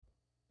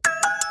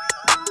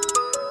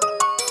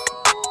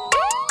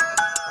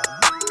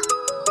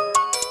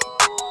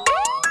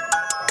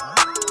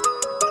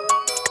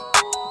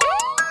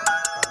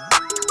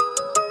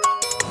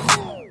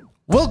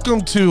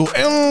Welcome to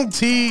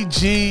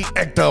MTG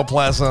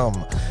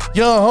Ectoplasm,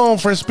 your home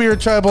for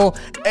Spirit Tribal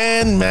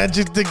and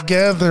Magic the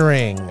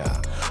Gathering.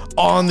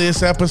 On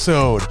this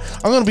episode,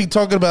 I'm going to be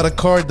talking about a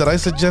card that I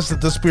suggested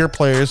to Spirit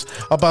players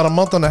about a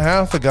month and a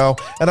half ago,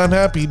 and I'm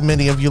happy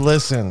many of you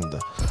listened.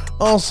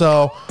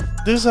 Also,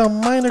 there's a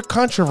minor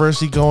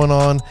controversy going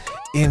on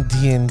in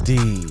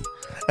D&D.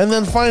 And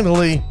then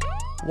finally,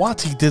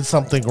 Wati did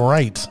something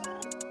right.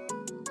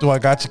 Do I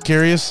got you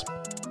curious?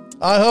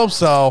 I hope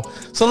so.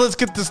 So let's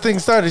get this thing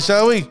started,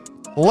 shall we?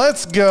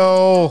 Let's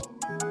go.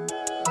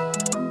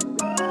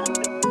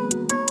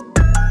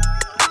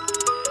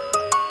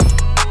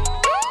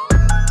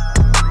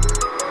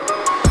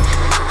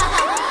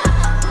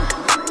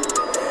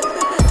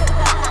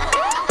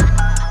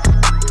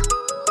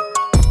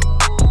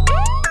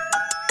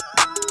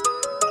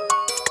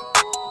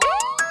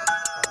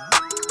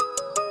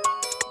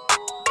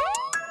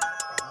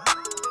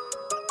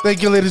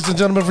 Thank you, ladies and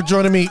gentlemen, for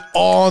joining me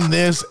on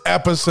this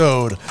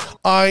episode.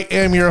 I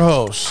am your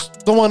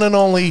host, the one and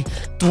only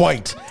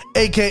Dwight,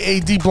 aka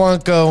D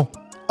Blanco,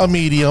 a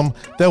medium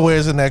that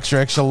wears an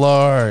extra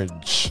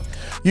large.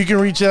 You can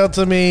reach out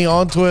to me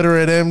on Twitter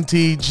at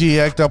MTG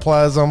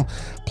Ectoplasm.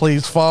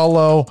 Please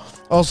follow.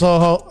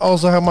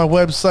 Also have my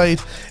website,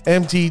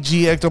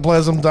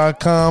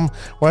 mtgectoplasm.com,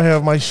 where I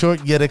have my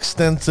short yet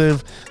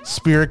extensive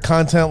spirit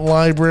content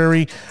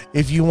library.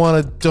 If you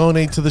want to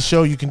donate to the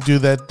show, you can do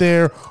that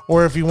there.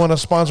 Or if you want to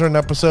sponsor an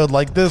episode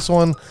like this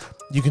one,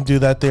 you can do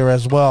that there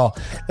as well.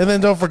 And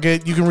then don't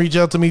forget, you can reach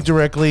out to me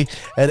directly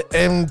at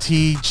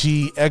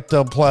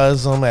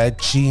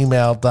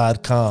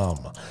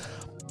mtgectoplasm@gmail.com.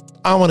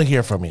 I want to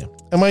hear from you.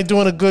 Am I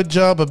doing a good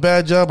job, a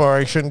bad job, or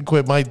I shouldn't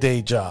quit my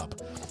day job?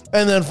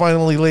 And then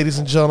finally, ladies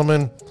and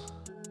gentlemen,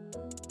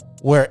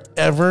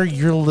 wherever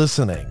you're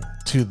listening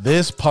to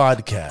this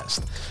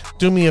podcast,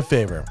 do me a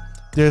favor.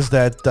 There's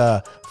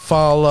that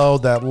follow,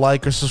 that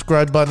like or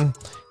subscribe button.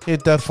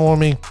 Hit that for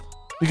me,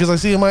 because I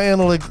see in my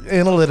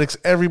analytics,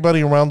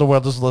 everybody around the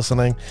world is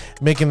listening,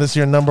 making this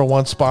your number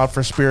one spot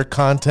for spirit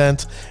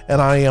content.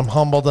 And I am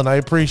humbled and I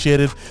appreciate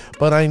it,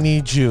 but I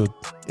need you.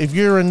 If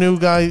you're a new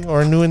guy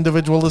or a new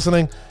individual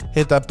listening,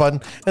 hit that button.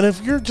 And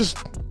if you're just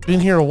been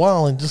here a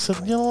while and just said,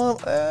 you know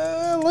what,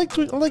 I like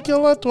you a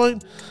lot,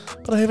 Dwight,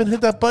 but I haven't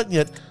hit that button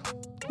yet,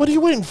 what are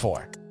you waiting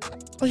for?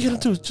 All you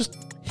gotta do is just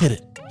hit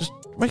it. Just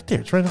right there.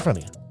 It's right in front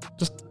of you.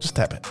 Just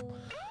tap it.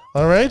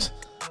 All right?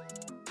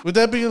 With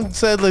that being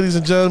said, ladies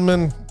and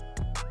gentlemen,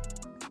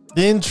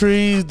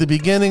 the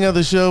beginning of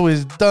the show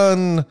is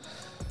done.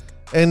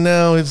 And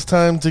now it's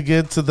time to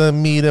get to the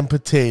meat and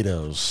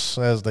potatoes,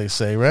 as they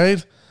say,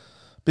 right?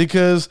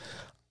 Because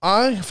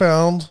I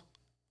found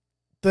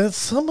that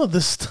some of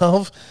this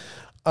stuff,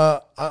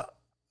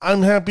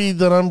 I'm happy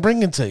that I'm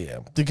bringing to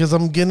you, because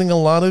I'm getting a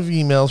lot of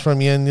emails from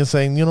you and you're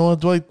saying, you know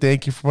what, Dwight,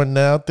 thank you for putting it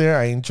out there.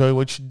 I enjoy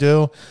what you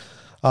do.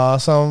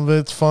 Some of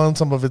it's fun,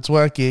 some of it's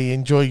wacky. I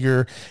enjoy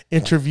your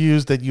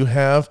interviews that you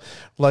have,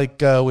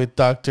 like with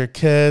Dr.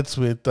 Ketz,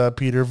 with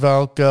Peter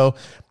Valco.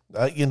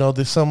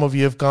 There's some of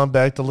you have gone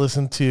back to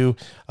listen to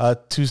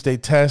Tuesday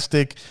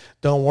Tastic.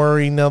 Don't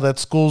worry, now that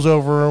school's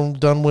over and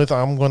done with,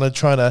 I'm going to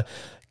try to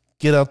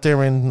get out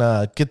there and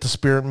get the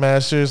Spirit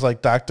Masters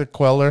like Dr.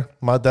 Queller.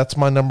 That's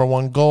my number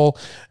one goal.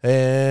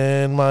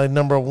 And my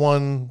number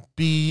one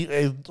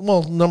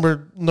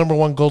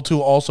goal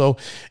too also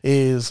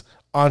is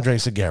Andre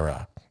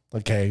Segura.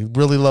 Okay,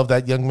 really love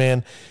that young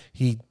man.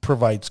 He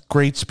provides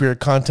great spirit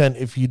content.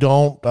 If you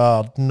don't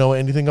know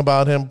anything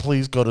about him,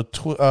 please go to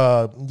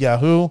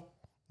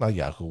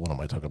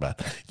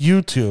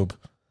YouTube.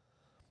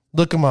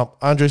 Look him up,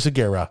 Andre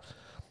Segura.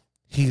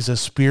 He's a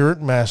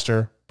spirit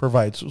master,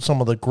 provides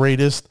some of the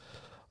greatest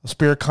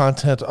spirit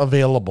content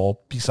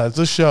available besides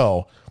the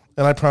show.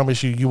 And I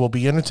promise you will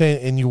be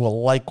entertained and you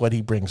will like what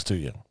he brings to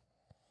you.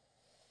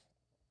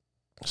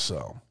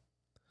 So,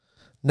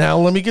 now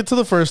let me get to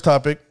the first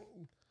topic.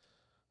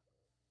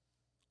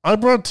 I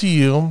brought to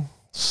you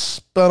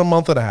about a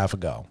month and a half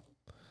ago.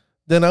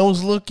 Then I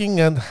was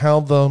looking at how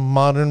the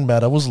modern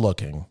meta was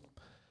looking,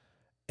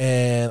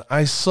 and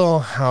I saw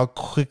how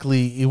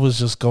quickly it was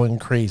just going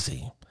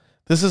crazy.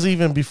 This is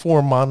even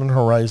before Modern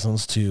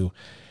Horizons 2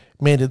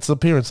 made its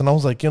appearance, and I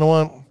was like, you know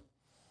what?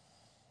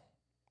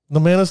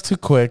 The meta's too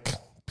quick.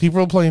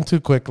 People are playing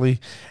too quickly,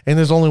 and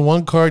there's only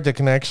one card that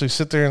can actually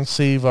sit there and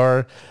save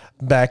our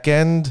back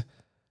end,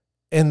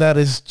 and that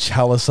is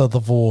Chalice of the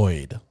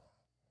Void.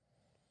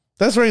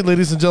 That's right,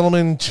 ladies and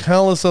gentlemen,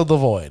 Chalice of the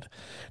Void.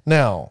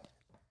 Now,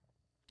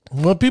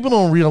 what people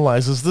don't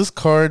realize is this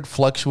card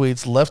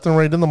fluctuates left and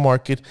right in the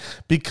market,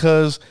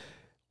 because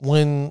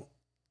when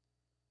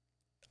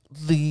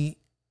the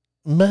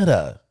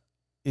meta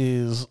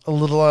is a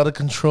little out of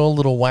control, a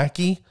little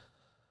wacky,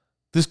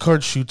 this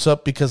card shoots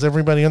up because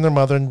everybody and their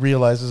mother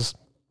realizes,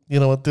 you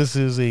know what, this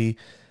is a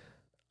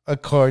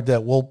card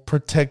that will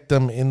protect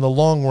them in the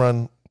long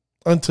run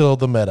until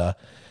the meta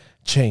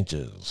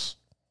changes.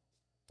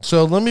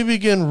 So let me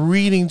begin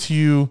reading to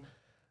you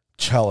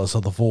Chalice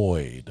of the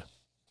Void.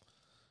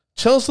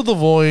 Chalice of the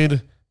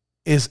Void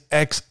is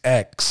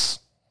XX.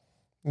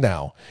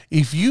 Now,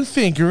 if you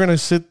think you're going to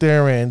sit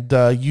there and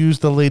use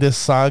the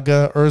latest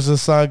saga, Urza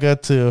Saga,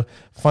 to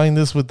find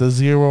this with the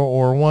 0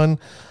 or 1,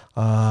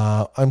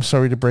 I'm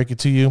sorry to break it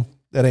to you.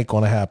 That ain't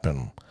going to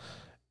happen.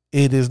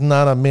 It is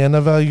not a mana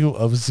value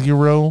of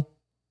 0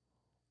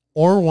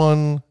 or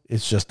 1.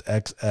 It's just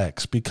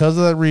XX. Because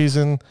of that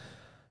reason,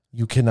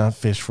 you cannot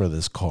fish for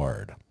this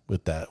card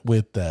with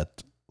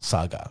that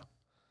saga.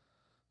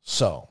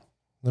 So,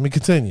 let me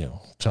continue.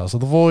 Chalice of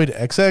the Void,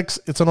 XX,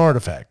 it's an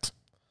artifact.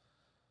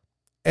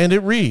 And it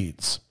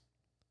reads,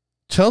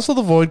 Chalice of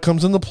the Void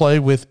comes into play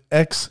with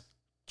X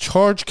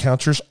charge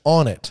counters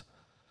on it.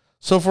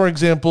 So, for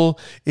example,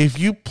 if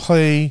you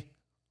play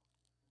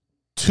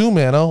 2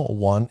 mana,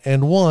 1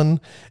 and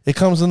 1, it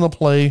comes into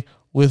play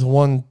with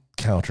 1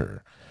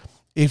 counter.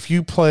 If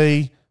you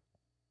play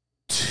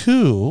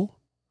 2,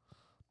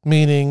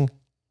 meaning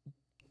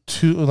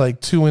 2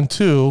 and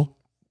 2,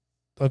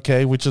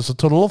 okay, which is a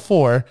total of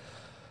 4,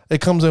 it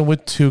comes in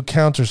with 2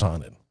 counters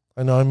on it.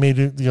 I know I made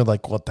it, you're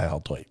like, what the hell,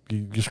 Dwight?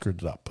 You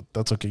screwed it up, but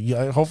that's okay.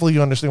 Yeah, hopefully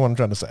you understand what I'm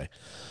trying to say.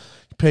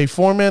 You pay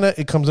 4 mana,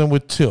 it comes in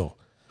with 2.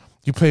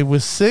 You pay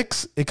with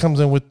 6, it comes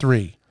in with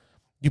 3.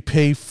 You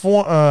pay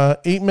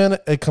 8 mana,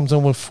 it comes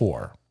in with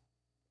 4.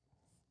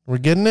 We're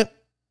getting it?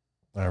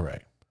 All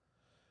right.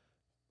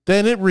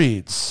 Then it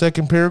reads,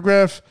 second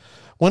paragraph,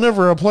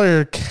 whenever a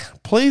player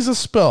plays a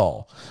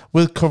spell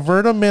with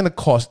convert a mana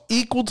cost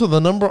equal to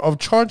the number of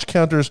charge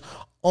counters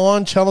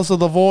on Chalice of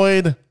the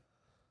Void,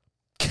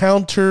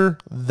 counter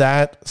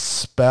that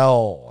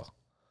spell.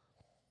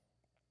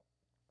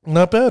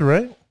 Not bad,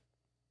 right?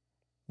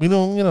 We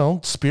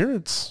don't,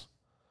 spirits.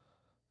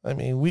 I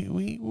mean,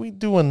 we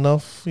do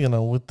enough,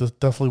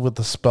 definitely with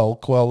the Spell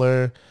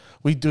Queller.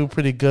 We do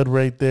pretty good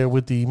right there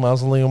with the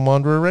Mausoleum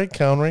Wanderer, right?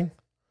 Countering.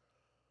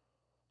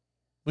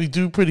 We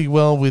do pretty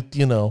well with,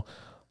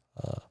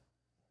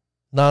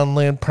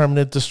 non-land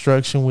permanent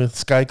destruction with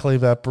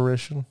Skyclave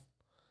Apparition.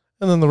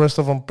 And then the rest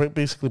of them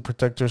basically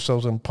protect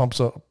ourselves and pumps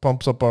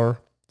up our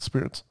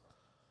spirits.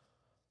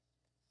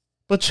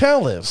 But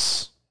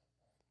Chalice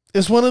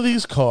is one of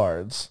these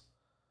cards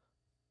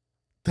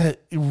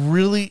that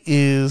really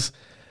is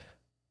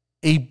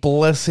a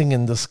blessing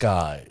in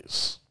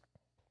disguise.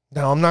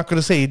 Now, I'm not going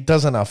to say it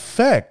doesn't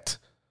affect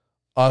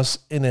us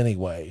in any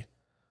way,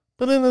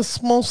 but in a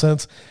small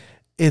sense,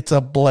 it's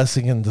a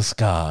blessing in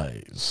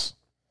disguise.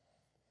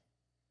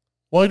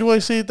 Why do I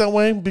say it that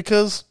way?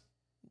 Because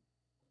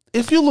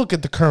if you look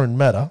at the current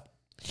meta,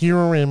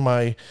 here in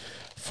my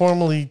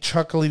formerly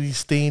chocolatey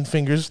stained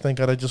fingers, thank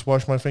God I just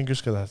washed my fingers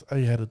because I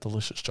had a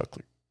delicious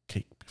chocolate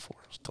cake before.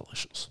 It was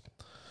delicious.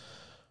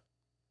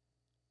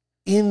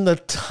 In the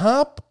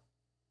top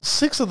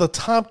 6 of the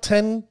top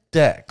 10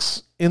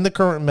 decks in the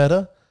current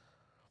meta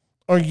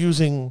are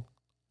using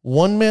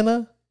 1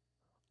 mana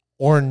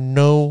or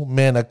no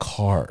mana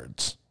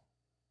cards.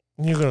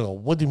 And you're going to go,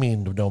 what do you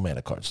mean no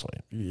mana cards?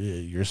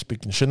 You're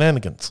speaking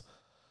shenanigans.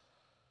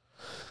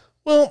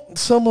 Well,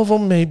 some of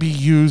them may be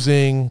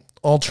using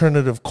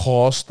alternative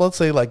cost. Let's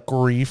say like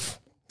Grief.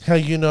 How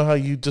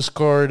you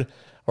discard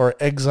or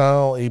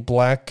exile a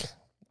black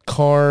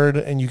card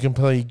and you can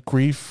play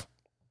Grief.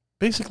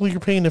 Basically, you're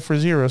paying it for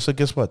 0, so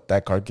guess what?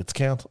 That card gets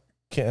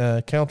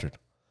countered.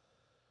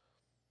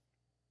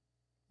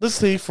 Let's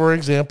say, for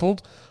example,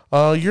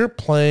 you're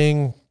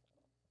playing,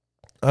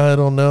 I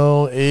don't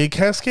know, a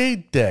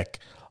Cascade deck.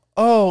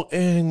 Oh,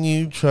 and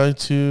you try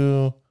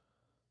to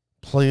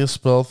play a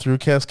spell through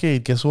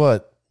Cascade. Guess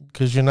what?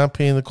 Because you're not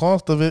paying the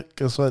cost of it,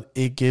 guess what?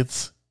 It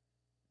gets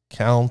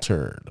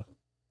countered.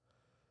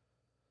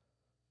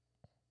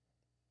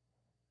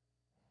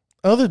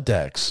 Other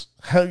decks,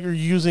 how you're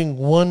using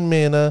 1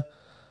 mana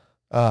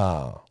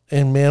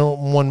and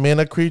 1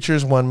 mana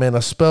creatures, 1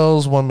 mana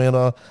spells, 1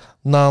 mana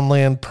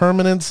non-land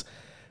permanents.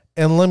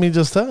 And let me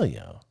just tell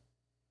you,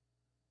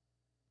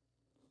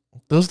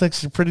 those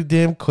decks are pretty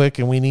damn quick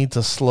and we need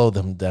to slow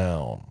them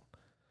down.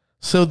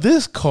 So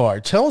this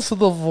card, Chalice of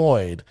the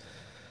Void,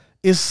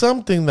 is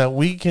something that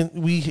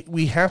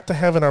we have to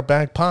have in our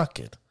back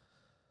pocket.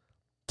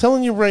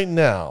 Telling you right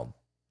now,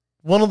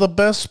 one of the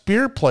best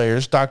spear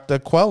players, Dr.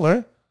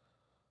 Queller,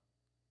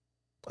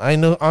 I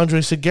know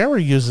Andre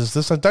Segura uses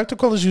this. Dr.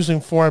 Queller is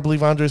using 4. I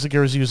believe Andre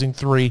Segura is using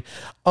 3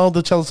 of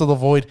the Chalice of the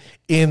Void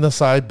in the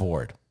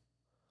sideboard.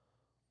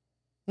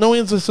 No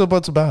ands or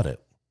buts about it.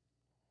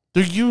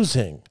 They're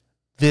using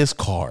this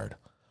card.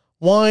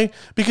 Why?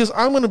 Because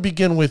I'm going to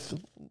begin with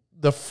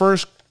the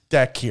first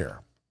deck here.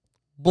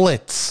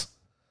 Blitz.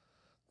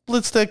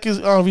 Blitz deck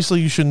is, obviously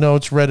you should know,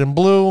 it's red and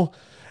blue.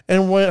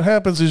 And what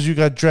happens is you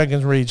got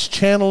Dragon's Rage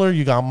Channeler,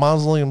 you got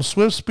Mausoleum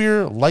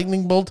Swiftspear,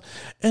 Lightning Bolt,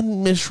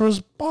 and Mishra's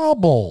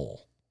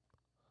Bauble.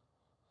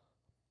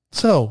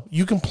 So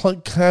you can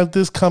have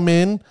this come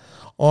in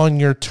on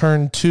your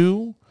turn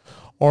 2,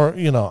 or,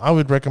 I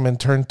would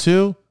recommend turn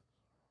 2.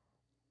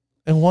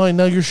 And why?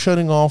 Now you're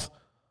shutting off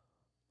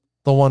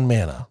the 1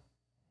 mana.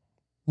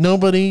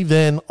 Nobody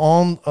then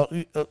on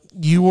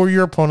you or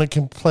your opponent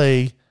can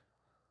play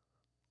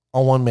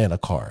a 1 mana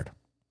card.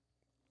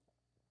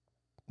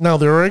 Now,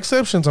 there are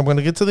exceptions. I'm going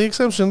to get to the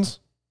exceptions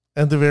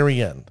at the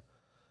very end.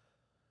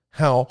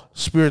 how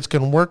spirits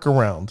can work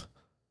around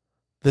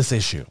this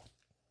issue.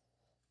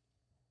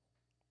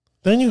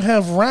 Then you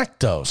have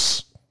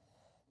Rakdos.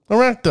 The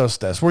Rakdos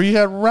desk, where you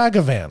had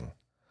Ragavan.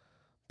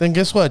 Then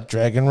guess what?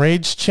 Dragon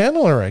Rage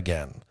Channeler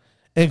again.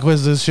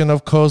 Inquisition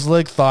of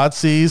Kozilek,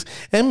 Thoughtseize,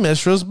 and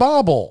Mishra's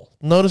Bauble.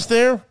 Notice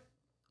there?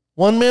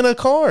 1 mana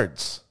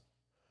cards.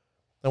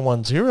 And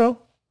 1/0.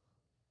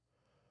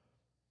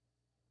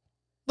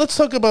 Let's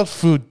talk about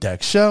food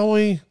decks, shall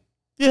we?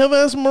 You have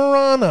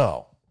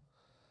Esmerano.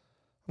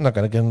 I'm not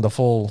going to get into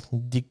full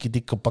diki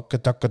dika bucka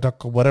ducka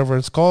ducka, whatever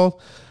it's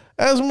called.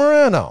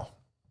 Esmerano.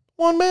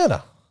 1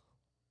 mana.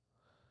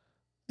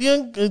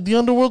 The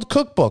Underworld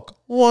Cookbook,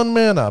 1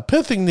 mana.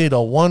 Pithing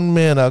Needle, 1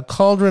 mana.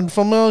 Cauldron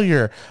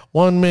Familiar,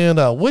 1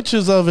 mana.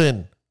 Witch's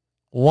Oven,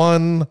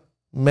 1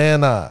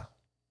 mana.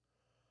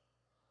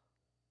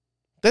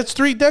 That's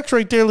 3 decks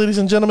right there, ladies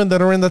and gentlemen,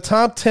 that are in the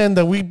top 10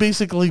 that we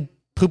basically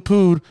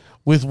poo-pooed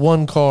with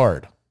 1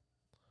 card.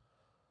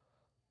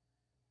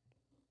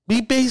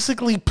 We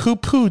basically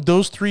poo-pooed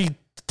those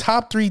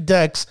top 3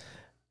 decks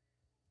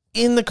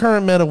in the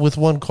current meta with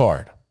 1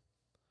 card.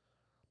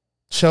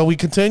 Shall we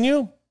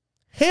continue?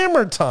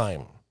 Hammer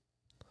Time.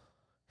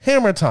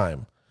 Hammer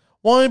Time.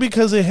 Why?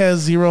 Because it has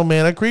 0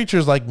 mana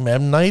creatures like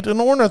Memnite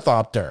and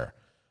Ornithopter.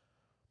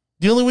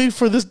 The only way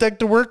for this deck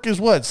to work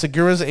is what?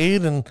 Segura's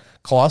Aid and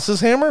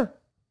Colossus Hammer?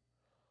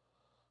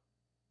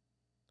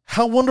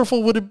 How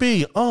wonderful would it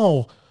be?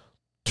 Oh,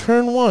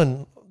 turn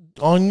 1.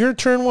 On your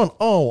turn 1,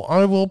 oh,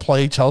 I will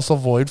play Chalice of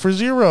Void for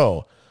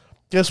 0.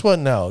 Guess what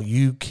now?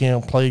 You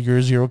can't play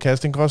your 0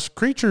 casting cost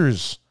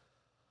creatures.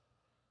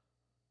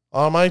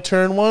 On my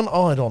turn 1,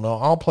 oh, I don't know.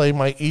 I'll play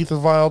my Aether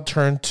Vial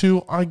turn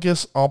 2. I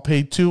guess I'll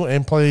pay 2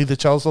 and play the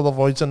Chalice of the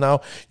Void. So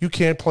now you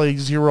can't play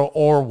 0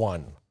 or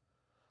 1.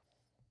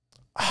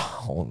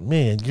 Oh,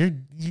 man, you're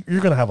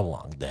going to have a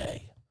long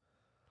day.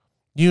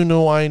 You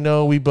know, I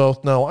know, we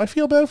both know. I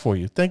feel bad for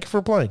you. Thank you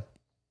for playing.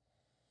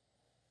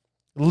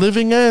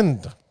 Living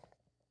End.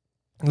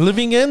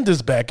 Living End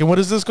is back. And what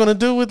is this going to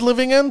do with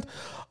Living End?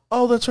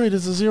 Oh, that's right.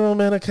 It's a 0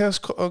 mana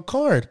cast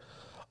card.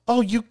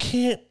 Oh, you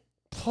can't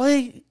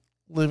play...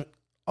 Living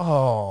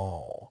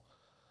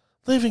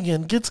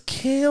End gets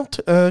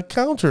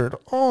countered.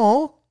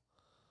 Oh,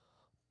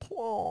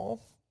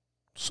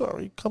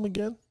 sorry. Come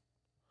again.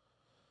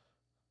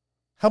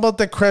 How about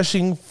that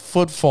Crashing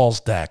Footfalls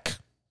deck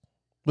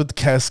with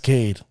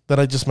Cascade that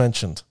I just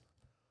mentioned?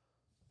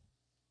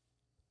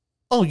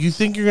 Oh, you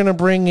think you're gonna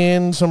bring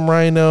in some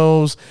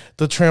rhinos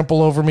to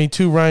trample over me?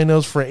 2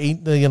 rhinos for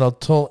 8,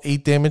 total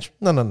 8 damage?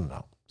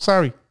 No.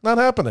 Sorry, not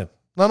happening.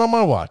 Not on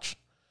my watch.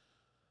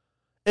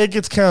 It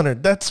gets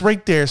countered. That's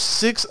right there.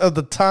 6 of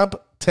the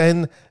top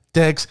 10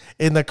 decks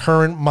in the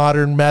current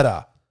modern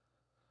meta.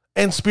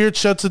 And Spirit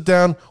shuts it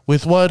down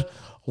with what?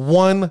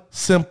 1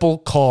 simple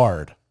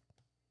card.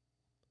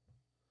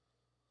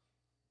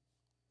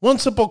 1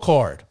 simple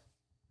card.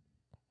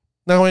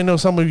 Now I know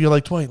some of you are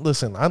like, wait,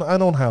 listen, I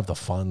don't have the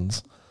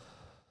funds.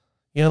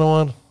 You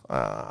know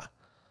what?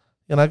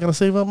 You're not going to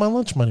save up my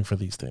lunch money for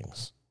these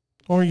things.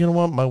 Or you know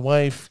what? My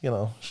wife,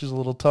 she's a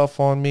little tough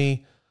on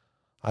me.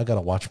 I got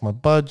to watch my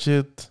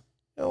budget.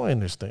 I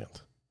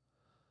understand.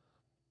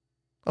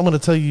 I'm going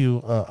to tell you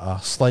a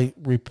slight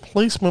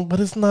replacement, but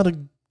it's not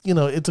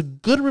it's a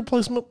good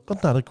replacement,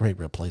 but not a great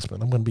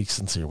replacement. I'm going to be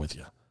sincere with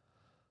you.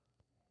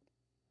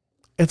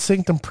 It's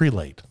Sanctum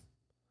Prelate,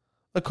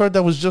 a card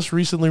that was just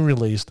recently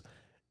released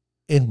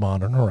in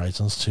Modern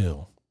Horizons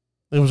 2.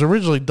 It was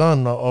originally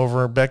done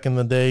over back in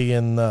the day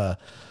in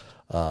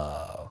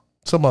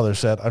some other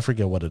set. I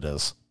forget what it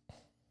is.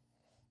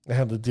 It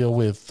had to deal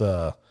with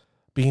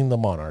being the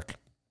Monarch.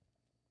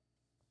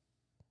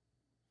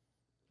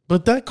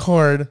 But that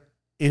card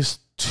is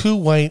 2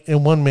 white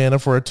and 1 mana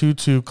for a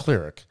 2/2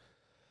 cleric.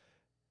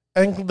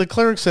 And the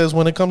cleric says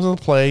when it comes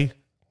into play,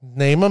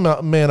 name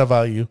a mana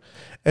value,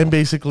 and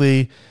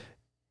basically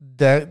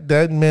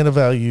that mana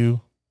value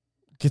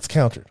gets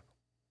countered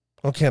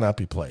or cannot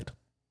be played.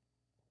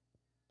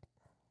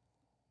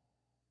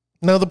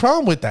 Now the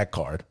problem with that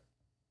card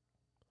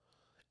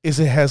is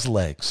it has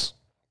legs.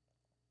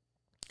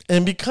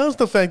 And because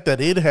the fact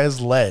that it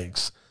has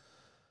legs,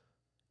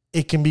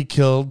 it can be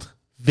killed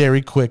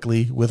very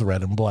quickly with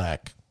red and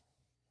black.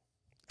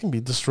 It can be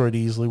destroyed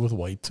easily with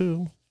white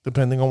too,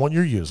 depending on what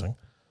you're using.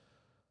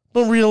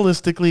 But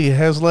realistically, it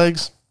has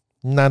legs,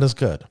 not as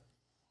good.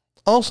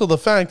 Also, the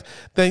fact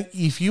that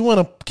if you want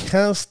to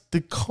cast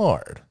the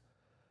card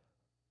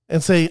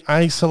and say,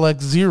 I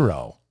select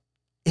 0,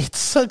 it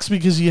sucks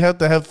because you have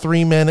to have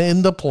 3 mana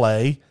into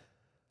play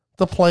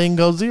to play and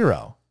go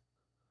 0.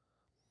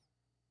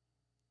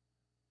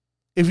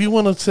 If you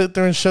want to sit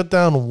there and shut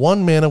down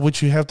 1 mana,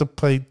 which you have to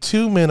play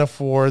 2 mana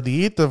for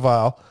the Aether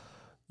Vial,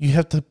 you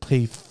have to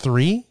pay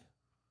 3?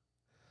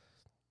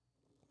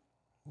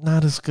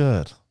 Not as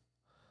good.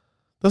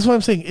 That's what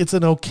I'm saying. It's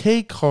an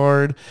okay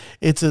card.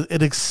 It's an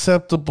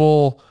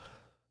acceptable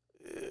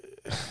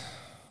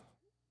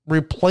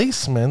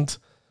replacement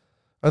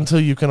until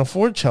you can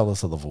afford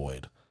Chalice of the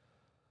Void.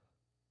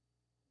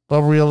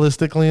 But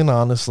realistically and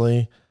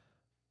honestly,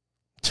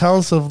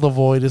 Chalice of the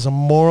Void is a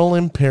moral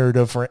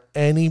imperative for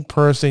any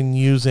person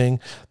using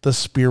the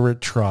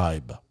Spirit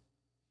Tribe.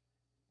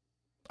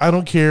 I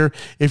don't care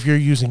if you're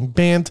using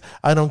Bant.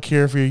 I don't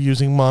care if you're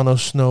using Mono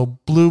Snow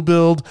Blue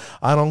build.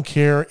 I don't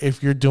care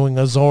if you're doing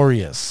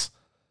Azorius.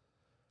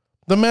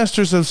 The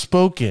masters have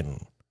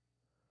spoken.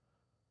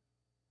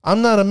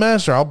 I'm not a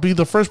master. I'll be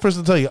the first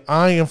person to tell you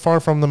I am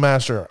far from the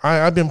master.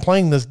 I've been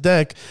playing this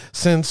deck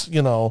since,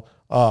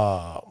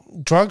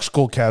 Drug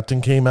School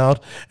Captain came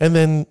out. And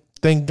then,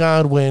 thank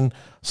God, when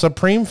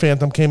Supreme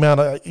Phantom came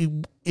out,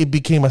 it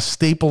became a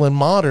staple in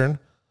Modern.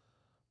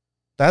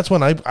 That's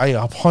when I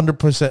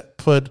 100%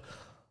 put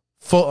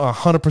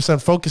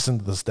 100% focus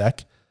into this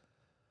deck.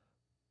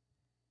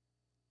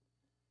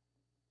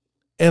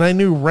 And I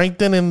knew right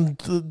then,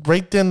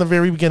 the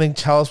very beginning,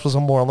 Chalice was a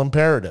moral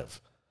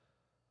imperative.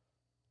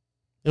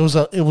 It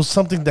was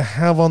something to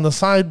have on the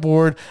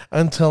sideboard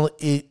until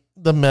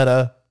the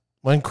meta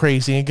went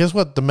crazy. And guess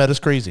what? The meta's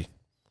crazy.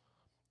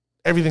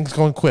 Everything's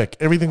going quick.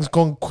 Everything's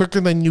going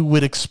quicker than you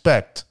would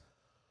expect.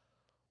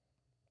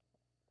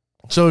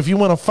 So if you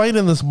want to fight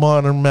in this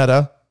modern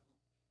meta,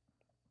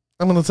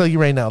 I'm going to tell you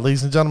right now,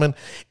 ladies and gentlemen,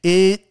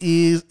 it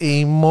is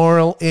a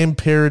moral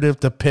imperative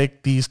to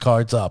pick these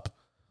cards up.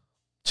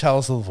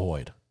 Chalice of the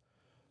Void.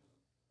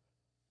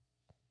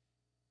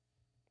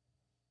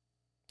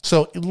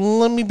 So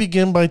let me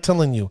begin by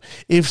telling you,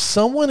 if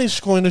someone is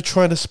going to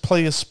try to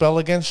play a spell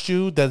against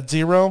you that's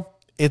 0,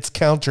 it's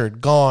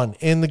countered, gone,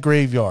 in the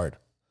graveyard.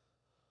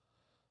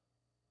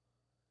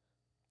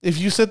 If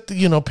you set,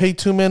 pay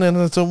 2 mana and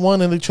it's a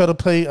 1 and they try to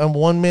play a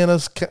 1 mana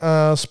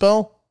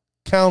spell,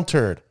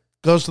 countered,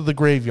 goes to the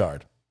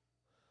graveyard.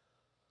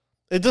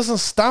 It doesn't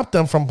stop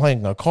them from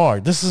playing a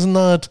card. This is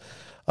not,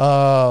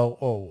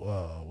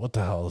 what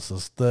the hell is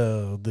this?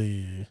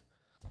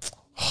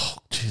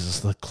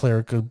 The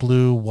cleric of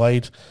blue,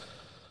 white,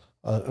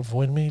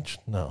 Void Mage?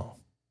 No.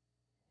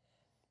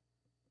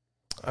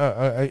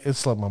 It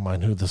slipped my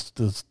mind who this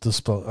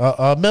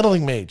spell.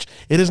 Meddling Mage.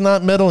 It is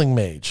not Meddling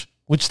Mage,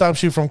 which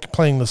stops you from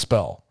playing the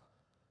spell.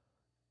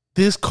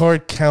 This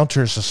card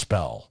counters a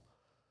spell.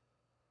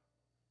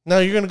 Now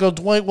you're going to go,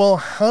 Dwight, well,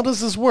 how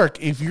does this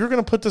work? If you're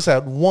going to put this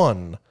at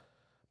 1,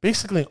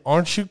 basically,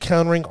 aren't you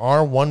countering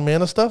our 1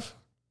 mana stuff?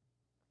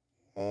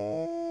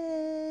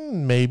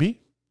 Maybe.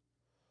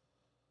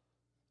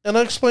 And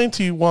I'll explain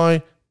to you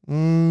why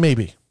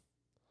maybe.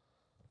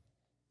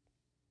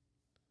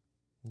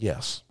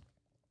 Yes.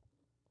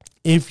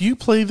 If you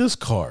play this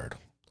card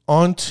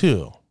on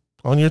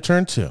your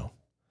turn 2,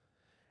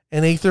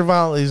 and Aether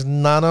Vial is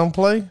not on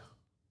play,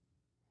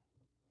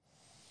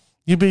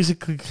 you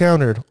basically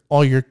countered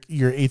all your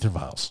Aether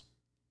Vials.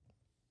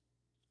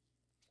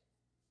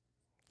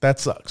 That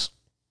sucks.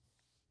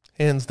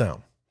 Hands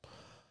down.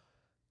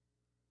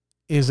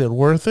 Is it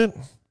worth it?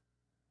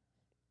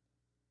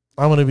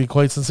 I'm going to be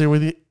quite sincere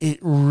with you. It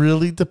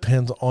really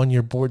depends on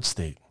your board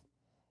state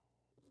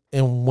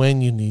and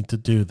when you need to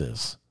do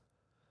this.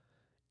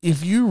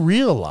 If you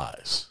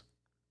realize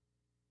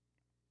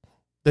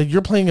that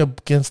you're playing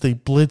against a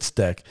blitz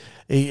deck,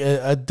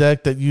 a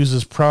deck that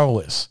uses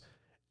prowess,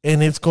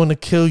 and it's going to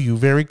kill you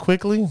very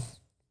quickly,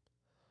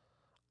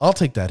 I'll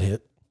take that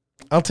hit.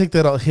 I'll take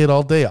that hit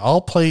all day.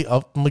 I'll play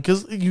up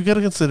because you got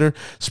to consider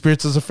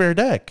Spirits is a fair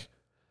deck.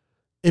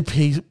 It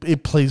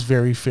plays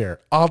very fair.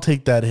 I'll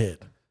take that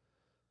hit.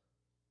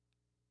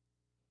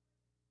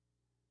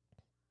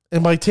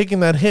 And by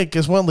taking that hit,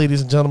 guess what,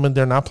 ladies and gentlemen?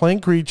 They're not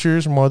playing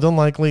creatures, more than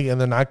likely, and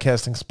they're not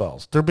casting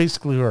spells. They're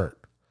basically hurt.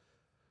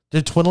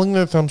 They're twiddling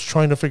their thumbs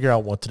trying to figure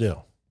out what to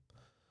do.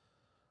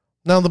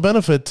 Now, the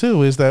benefit,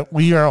 too, is that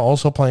we are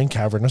also playing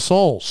Cavern of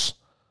Souls.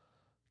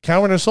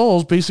 Cavern of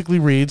Souls basically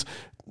reads,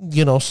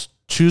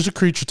 choose a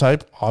creature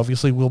type.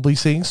 Obviously, we'll be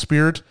seeing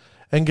Spirit.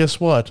 And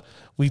guess what?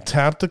 We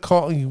tap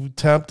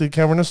the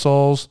Cavern of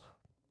Souls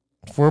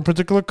for a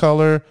particular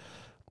color.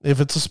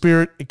 If it's a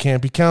Spirit, it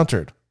can't be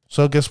countered.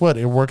 So guess what?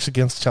 It works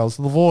against Chalice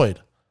of the Void.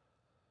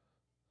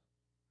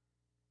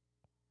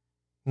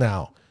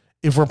 Now,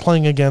 if we're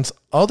playing against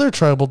other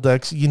tribal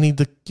decks, you need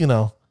to,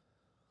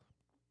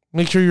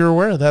 make sure you're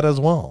aware of that as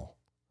well.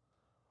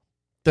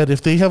 That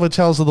if they have a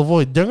Chalice of the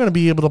Void, they're going to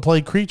be able to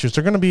play creatures.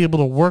 They're going to be able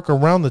to work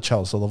around the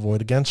Chalice of the Void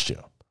against you.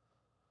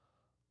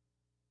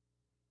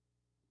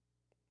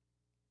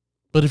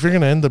 But if you're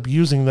going to end up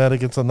using that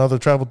against another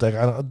tribal deck,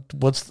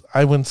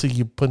 I wouldn't see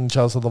you putting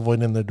Chalice of the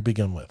Void in there to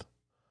begin with.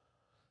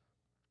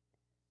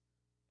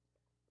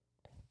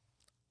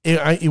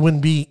 It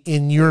wouldn't be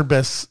in your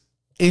best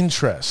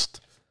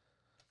interest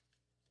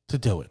to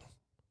do it.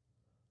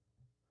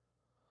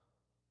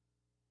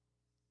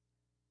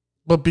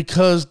 But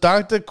because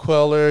Dr.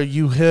 Queller,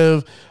 you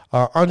have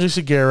Andre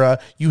Segura,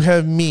 you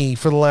have me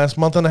for the last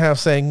month and a half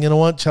saying, you know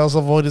what, Chalice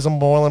of the Void is a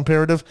moral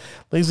imperative.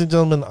 Ladies and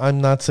gentlemen,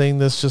 I'm not saying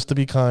this just to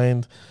be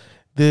kind.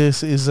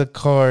 This is a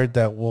card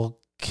that will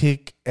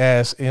kick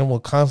ass and will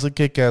constantly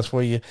kick ass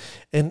for you.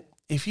 And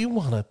if you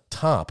want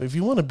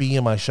to be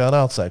in my shout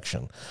out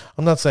section,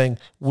 I'm not saying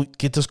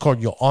get this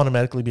card, you'll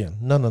automatically be in.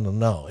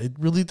 No. It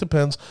really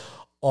depends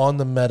on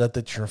the meta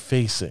that you're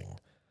facing.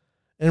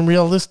 And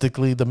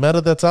realistically, the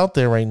meta that's out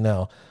there right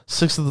now,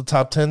 6 of the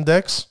top 10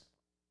 decks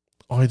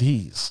are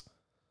these.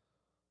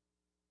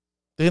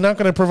 They're not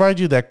going to provide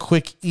you that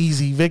quick,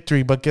 easy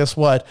victory, but guess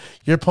what?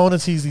 Your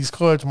opponent sees these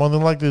cards, more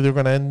than likely they're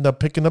going to end up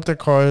picking up their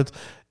cards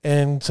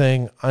and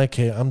saying,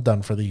 okay, I'm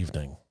done for the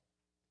evening.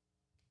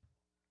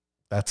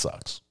 That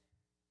sucks.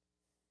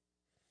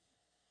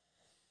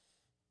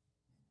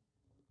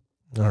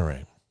 All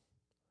right.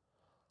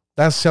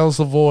 That's Shells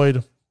the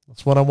Void.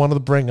 That's what I wanted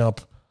to bring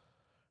up.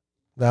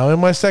 Now, in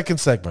my second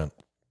segment,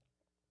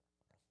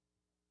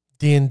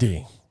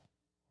 D&D.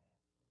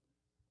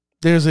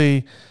 There's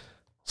a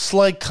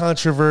slight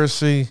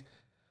controversy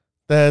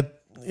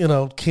that,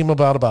 came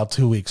about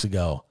 2 weeks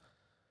ago.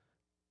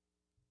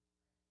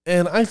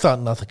 And I thought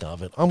nothing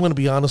of it. I'm going to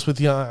be honest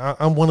with you.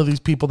 I'm one of these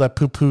people that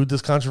poo-pooed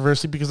this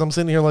controversy because I'm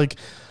sitting here like,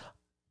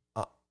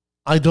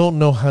 I don't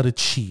know how to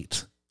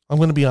cheat. I'm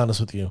going to be honest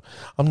with you.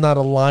 I'm not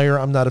a liar.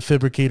 I'm not a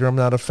fabricator. I'm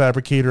not a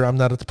fabricator. I'm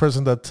not a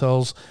person that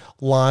tells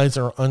lies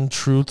or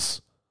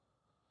untruths.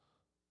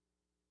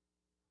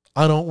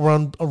 I don't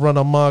run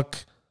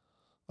amok.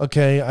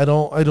 Okay, I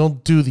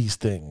don't do these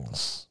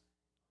things.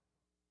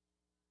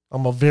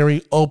 I'm a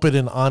very open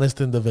and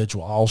honest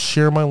individual. I'll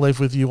share my life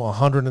with you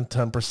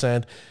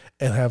 110%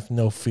 and have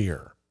no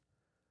fear.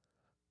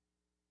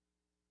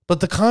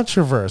 But the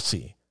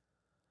controversy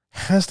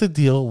has to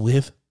deal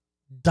with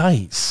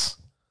dice.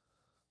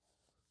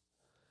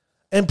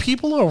 And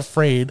people are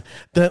afraid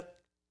that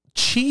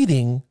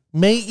cheating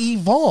may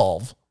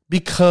evolve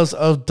because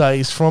of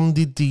dice from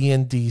the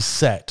D&D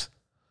set.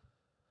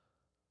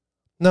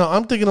 Now,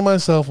 I'm thinking to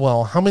myself,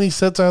 well, how many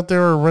sets out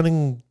there are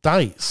running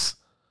dice?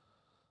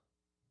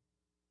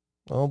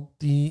 Well,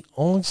 the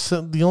only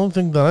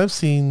thing that I've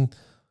seen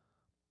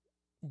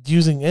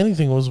using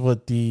anything was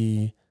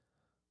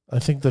I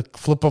think the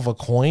flip of a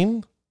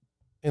coin,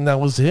 and that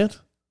was it.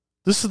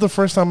 This is the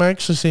first time I'm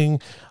actually seeing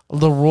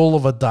the roll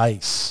of a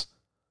dice.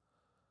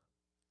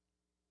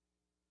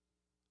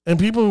 And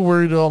people are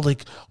worried all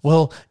like,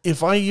 well,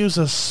 if I use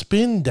a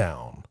spin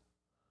down,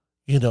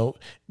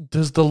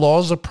 does the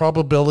laws of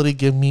probability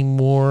give me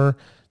more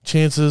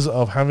chances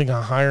of having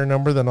a higher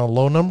number than a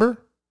low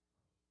number?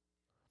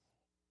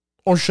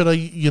 Or should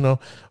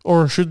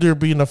or should there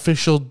be an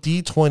official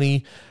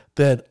D20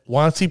 that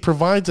WotC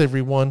provides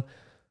everyone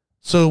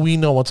so we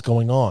know what's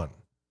going on?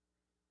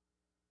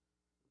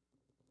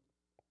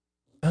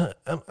 I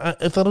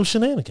thought it was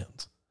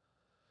shenanigans.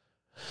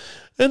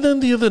 And then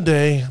the other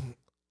day,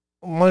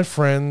 my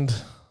friend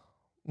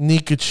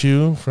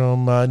Nikachu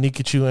from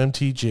Nikachu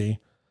MTG,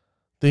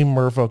 the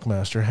Merfolk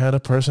Master, had a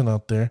person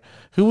out there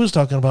who was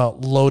talking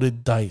about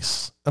loaded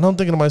dice. And I'm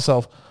thinking to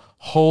myself,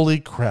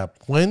 holy crap,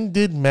 when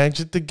did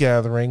Magic the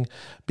Gathering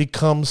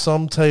become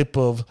some type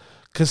of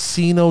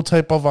casino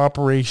type of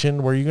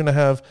operation where you're going to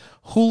have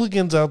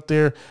hooligans out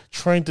there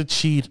trying to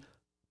cheat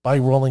by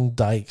rolling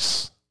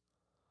dice?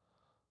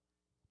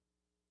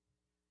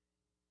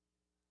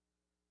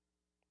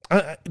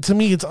 To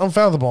me, it's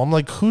unfathomable. I'm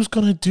like, who's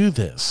going to do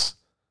this?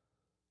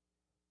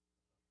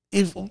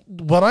 If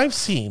what I've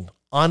seen,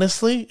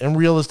 honestly and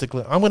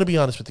realistically, I'm going to be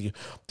honest with you.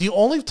 The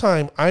only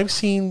time I've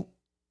seen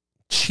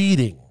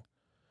cheating,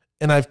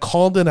 and I've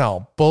called it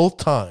out both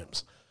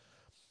times,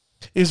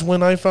 is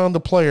when I found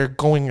a player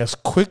going as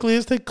quickly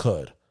as they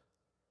could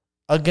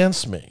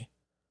against me.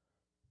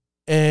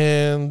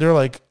 And they're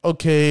like,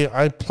 okay,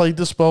 I played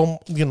this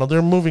spell,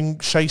 they're moving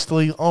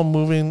shystily, I'm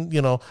moving,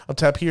 I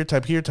tap here,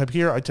 tap here, tap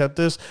here, I tap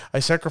this, I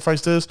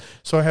sacrifice this,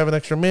 so I have an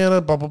extra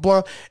mana, blah, blah,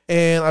 blah,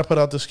 and I put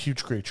out this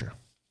huge creature.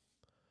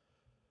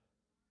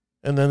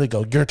 And then they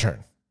go, your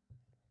turn.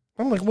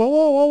 I'm like, whoa,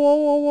 whoa, whoa, whoa,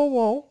 whoa, whoa,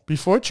 whoa.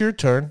 Before it's your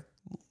turn,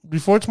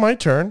 before it's my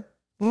turn,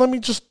 let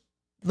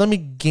me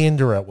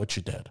gander at what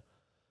you did.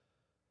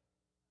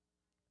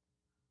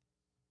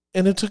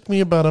 And it took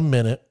me about a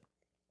minute.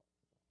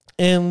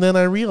 And then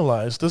I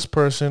realized this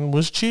person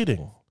was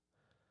cheating.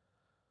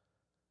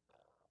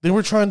 They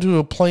were trying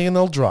to play an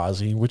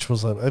Eldrazi, which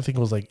was, I think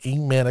it was like 8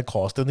 mana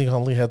cost, and they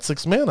only had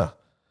 6 mana.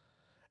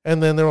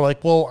 And then they were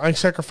like, well, I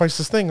sacrificed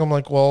this thing. I'm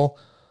like, well,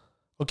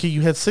 okay,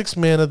 you had 6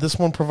 mana. This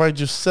one provides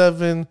you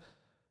 7.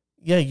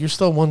 Yeah, you're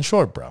still 1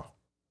 short, bro.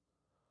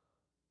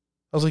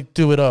 I was like,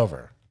 do it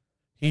over.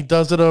 He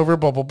does it over,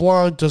 blah, blah,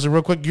 blah. Does it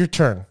real quick. Your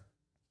turn.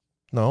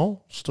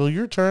 No, still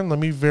your turn. Let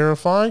me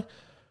verify.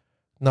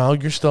 No,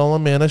 you're still a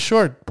mana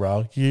short,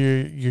 bro.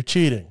 You're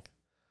cheating.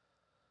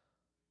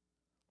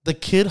 The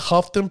kid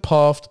huffed and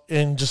puffed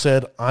and just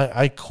said,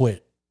 I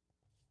quit.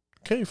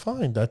 Okay,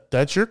 fine.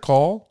 That's your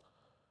call.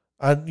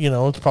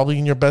 It's probably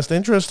in your best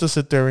interest to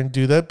sit there and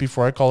do that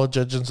before I call a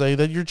judge and say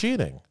that you're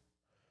cheating.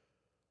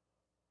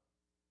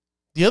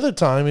 The other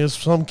time is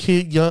some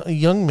kid,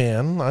 young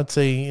man, I'd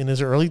say in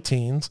his early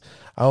teens.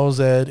 I was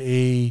at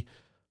a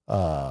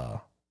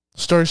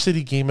Star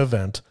City game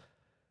event.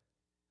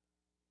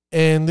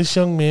 And this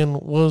young man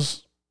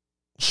was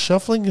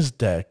shuffling his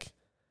deck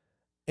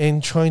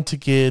and trying to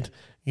get,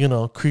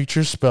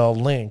 creature spell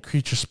land,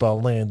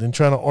 and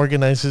trying to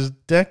organize his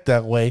deck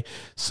that way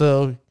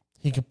so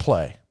he could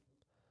play.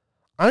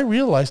 I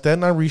realized that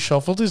and I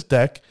reshuffled his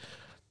deck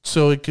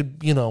So it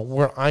could,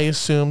 where I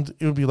assumed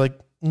it would be like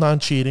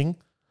non-cheating,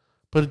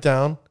 put it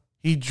down.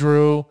 He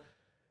drew,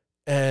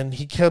 and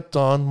he kept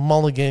on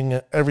mulliganing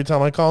it every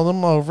time I called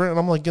him over. And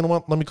I'm like, you know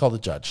what? Let me call the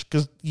judge,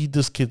 because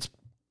this kid's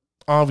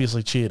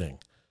obviously cheating.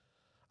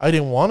 I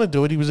didn't want to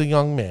do it. He was a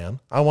young man.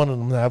 I wanted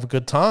him to have a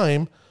good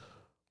time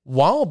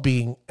while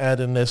being at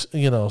this,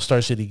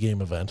 Star City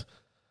game event.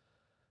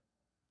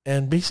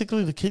 And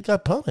basically the kid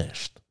got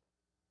punished.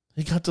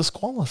 He got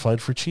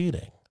disqualified for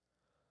cheating.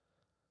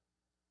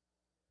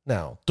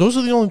 Now, those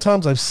are the only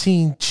times I've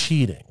seen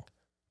cheating.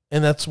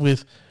 And that's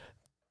with,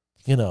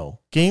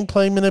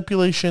 gameplay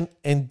manipulation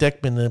and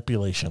deck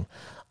manipulation.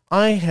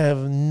 I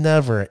have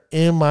never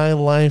in my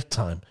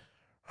lifetime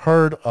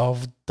heard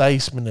of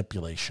dice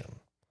manipulation.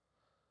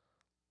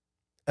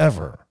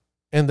 Ever.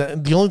 And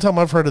the only time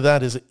I've heard of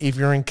that is if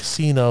you're in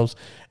casinos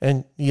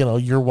and,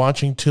 you're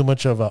watching too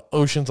much of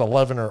Ocean's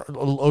 11 or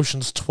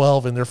Ocean's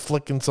 12 and they're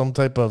flicking some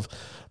type of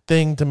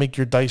thing to make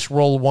your dice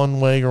roll one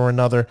way or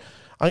another.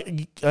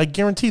 I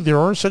guarantee there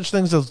are such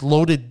things as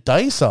loaded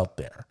dice out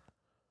there.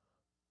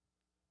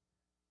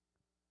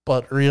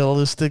 But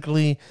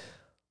realistically,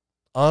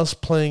 us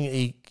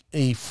playing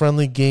a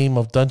friendly game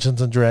of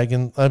Dungeons and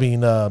Dragons,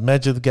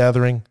 Magic the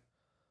Gathering,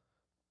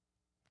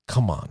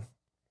 come on.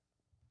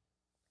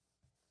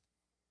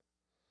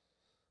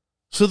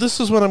 So this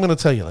is what I'm going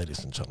to tell you,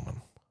 ladies and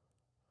gentlemen.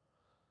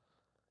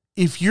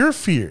 If you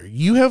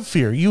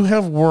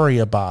have worry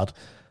about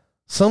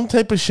some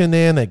type of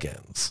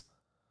shenanigans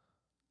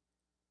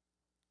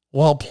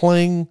while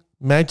playing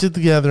Magic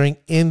the Gathering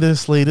in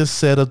this latest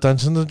set of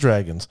Dungeons and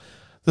Dragons,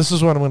 this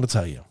is what I'm going to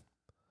tell you.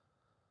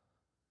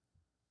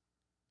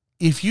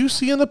 If you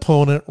see an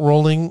opponent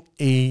rolling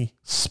a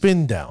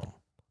spin down,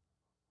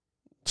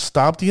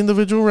 stop the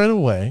individual right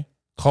away,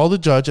 call the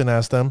judge and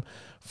ask them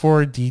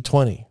for a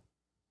D20.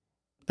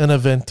 An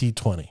event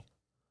D20.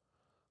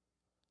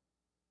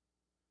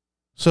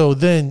 So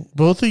then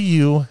both of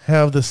you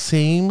have the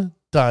same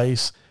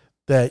dice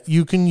that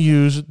you can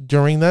use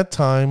during that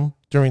time,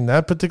 during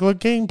that particular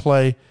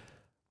gameplay,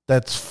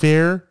 that's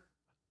fair,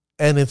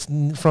 and it's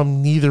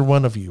from neither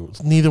one of you.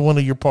 It's neither one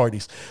of your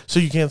parties. So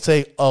you can't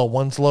say, oh,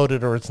 one's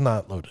loaded or it's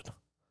not loaded.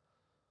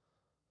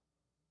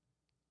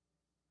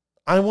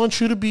 I want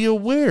you to be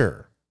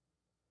aware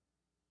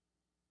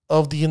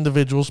of the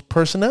individual's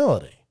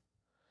personality.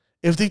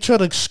 If they try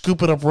to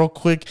scoop it up real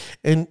quick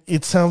and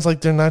it sounds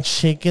like they're not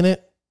shaking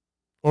it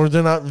or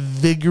they're not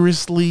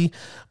vigorously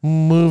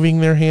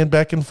moving their hand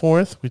back and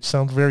forth, which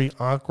sounds very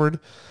awkward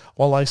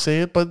while I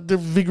say it, but they're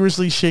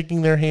vigorously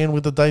shaking their hand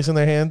with the dice in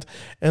their hand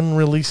and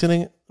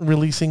releasing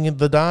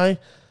the die,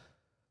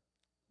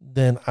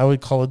 then I would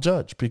call a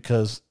judge,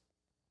 because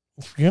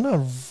if you're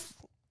not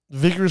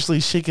vigorously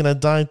shaking a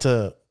die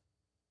to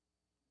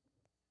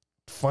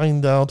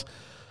find out,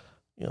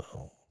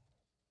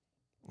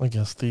 I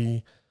guess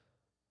the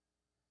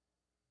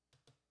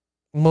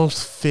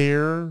most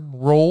fair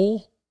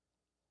roll,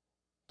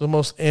 the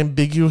most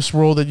ambiguous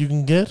roll that you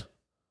can get,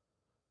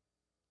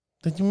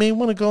 then you may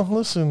want to go,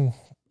 listen,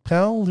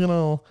 pal,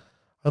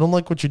 I don't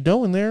like what you're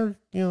doing there,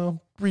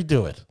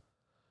 redo it.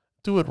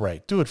 Do it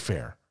right. Do it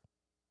fair.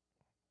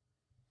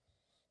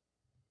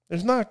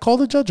 Call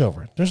the judge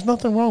over. There's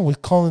nothing wrong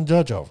with calling the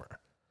judge over.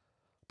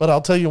 But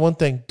I'll tell you one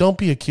thing, don't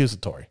be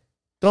accusatory.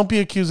 Don't be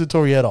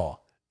accusatory at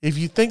all. If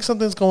you think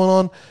something's going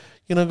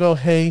on, go,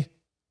 hey,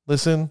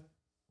 listen,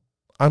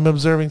 I'm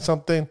observing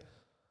something.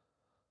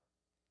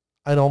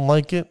 I don't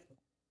like it.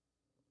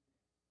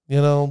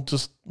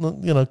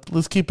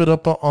 Let's keep it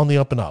up on the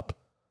up and up.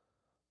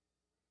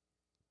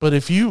 But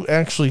if you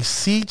actually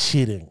see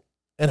cheating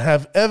and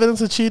have evidence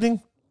of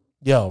cheating,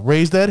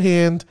 raise that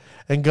hand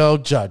and go,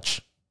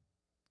 judge,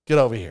 get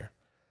over here.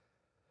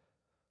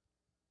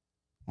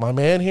 My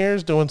man here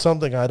is doing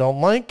something I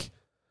don't like.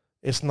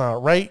 It's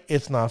not right.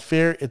 It's not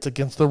fair. It's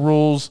against the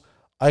rules.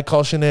 I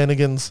call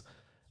shenanigans,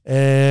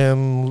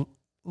 and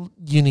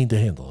you need to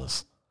handle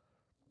this.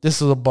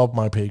 This is above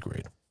my pay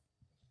grade.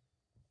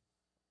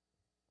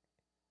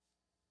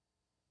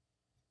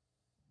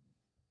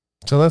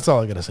 So that's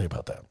all I got to say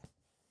about that.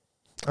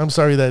 I'm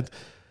sorry that,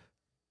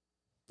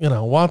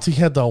 Watsy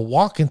had to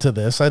walk into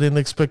this. I didn't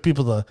expect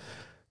people to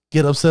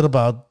get upset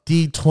about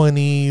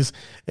D20s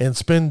and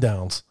spin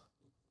downs.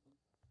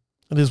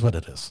 It is what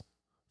it is.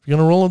 If you're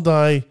going to roll a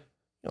die,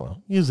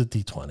 use a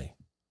D20.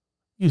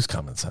 Use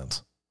common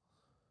sense.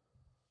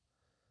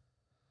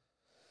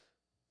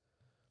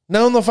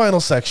 Now in the final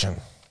section,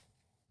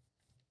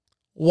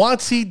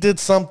 Watsy did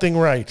something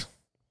right.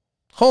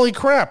 Holy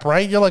crap,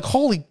 right? You're like,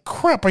 holy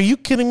crap, are you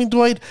kidding me,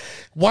 Dwight?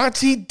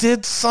 Watsy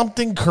did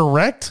something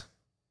correct?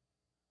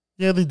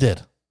 Yeah, they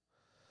did.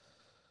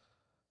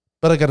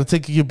 But I got to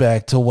take you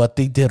back to what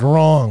they did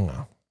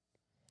wrong.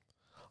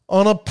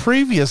 On a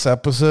previous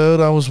episode,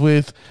 I was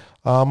with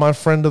my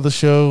friend of the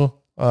show,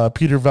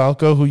 Peter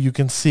Valco, who you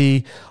can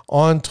see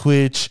on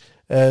Twitch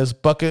as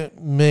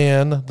Bucket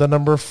Man, the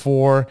number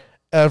 4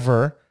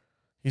 ever.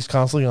 He's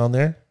constantly on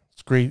there.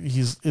 It's great.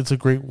 It's a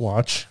great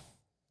watch.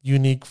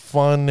 Unique,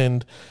 fun,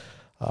 and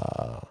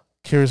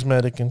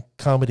charismatic, and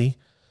comedy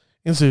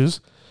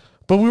ensues.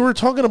 But we were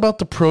talking about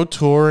the Pro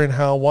Tour and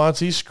how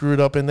WotC screwed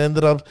up and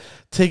ended up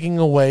taking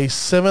away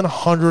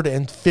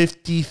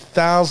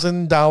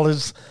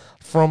 $750,000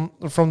 from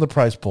the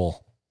prize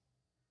pool.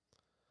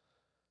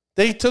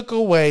 They took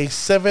away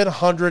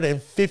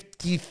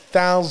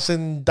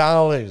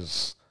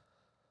 $750,000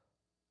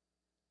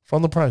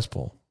 from the prize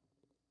pool.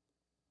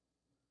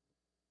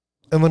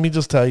 And let me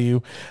just tell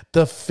you,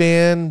 the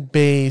fan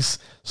base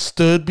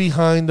stood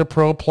behind the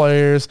pro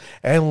players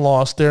and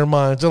lost their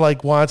minds. They're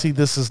like, WotC,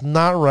 this is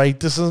not right.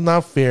 This is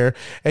not fair.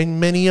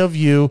 And many of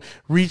you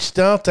reached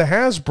out to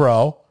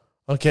Hasbro,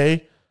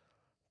 okay,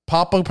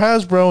 pop-up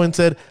Hasbro, and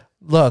said,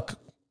 look,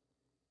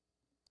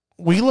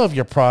 we love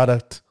your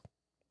product.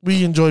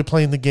 We enjoy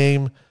playing the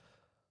game.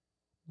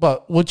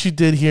 But what you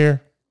did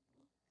here,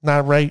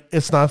 not right.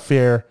 It's not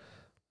fair.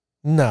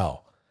 No.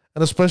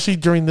 And especially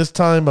during this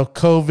time of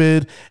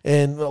COVID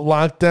and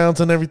lockdowns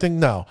and everything,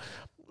 no.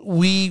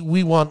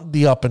 We want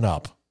the up and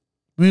up.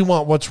 We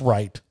want what's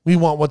right. We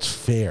want what's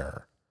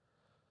fair.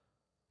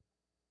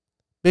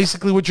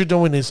 Basically, what you're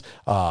doing is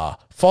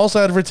false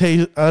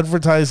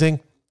advertising,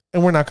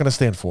 and we're not going to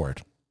stand for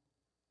it.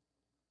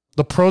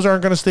 The pros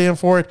aren't going to stand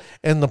for it,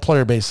 and the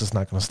player base is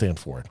not going to stand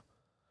for it.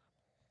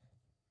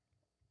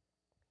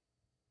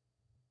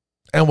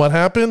 And what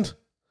happened?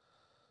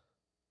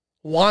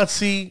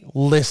 WotC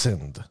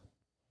listened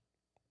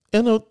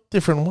in a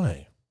different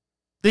way.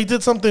 They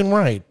did something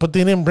right, but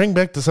they didn't bring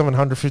back the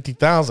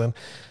 $750,000.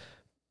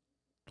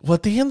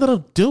 What they ended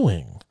up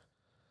doing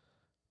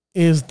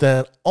is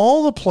that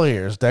all the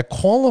players that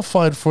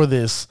qualified for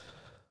this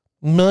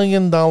 $1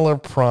 million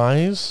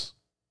prize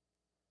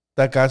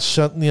that got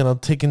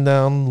taken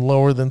down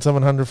lower than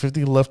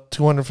 750, left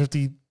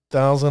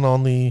 250,000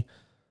 on the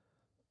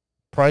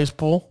prize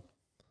pool.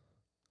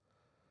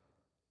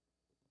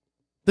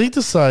 They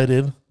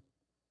decided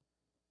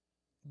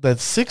that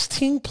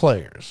 16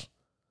 players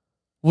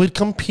would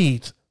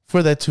compete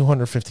for that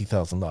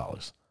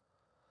 $250,000.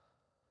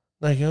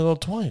 Now you're going to go,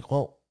 Dwight,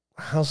 well,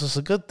 how's this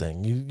a good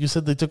thing? You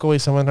said they took away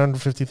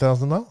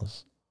 $750,000.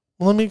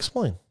 Well, let me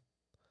explain.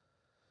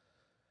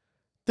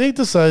 They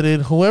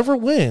decided whoever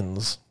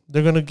wins,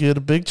 they're going to get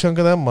a big chunk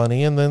of that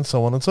money and then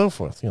so on and so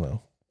forth.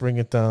 Bring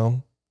it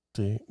down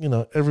to,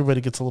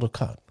 everybody gets a little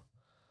cut.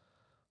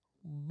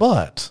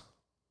 But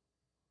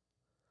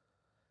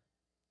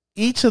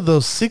each of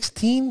those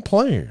 16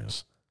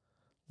 players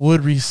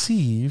would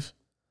receive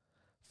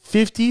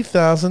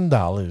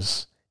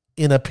 $50,000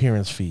 in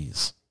appearance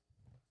fees.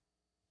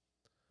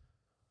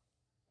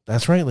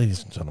 That's right,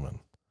 ladies and gentlemen.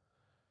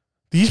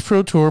 These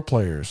Pro Tour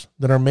players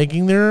that are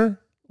making their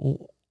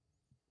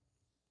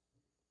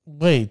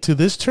way to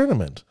this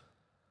tournament,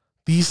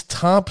 these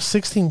top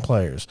 16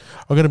 players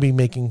are going to be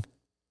making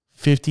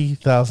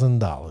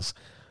 $50,000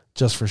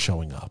 just for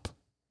showing up.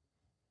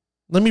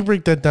 Let me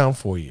break that down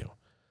for you.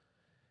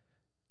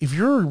 If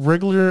you're a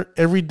regular,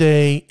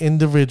 everyday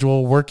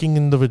individual, working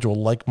individual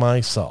like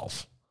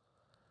myself,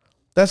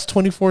 that's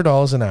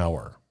 $24 an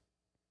hour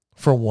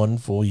for one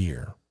full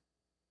year.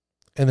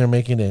 And they're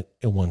making it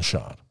in one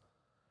shot.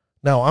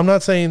 Now, I'm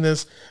not saying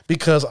this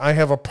because I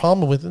have a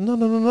problem with it.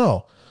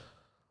 No.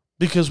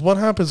 Because what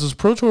happens is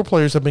Pro Tour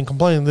players have been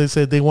complaining. They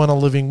said they want a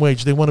living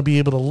wage. They want to be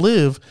able to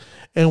live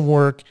and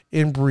work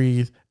and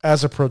breathe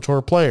as a Pro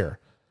Tour player.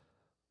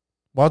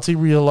 WotC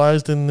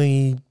realized in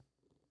their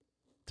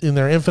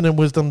infinite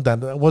wisdom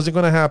that wasn't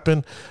going to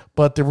happen,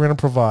 but they were going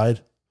to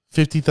provide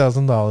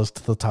 $50,000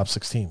 to the top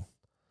 16.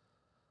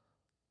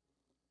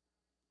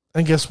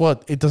 And guess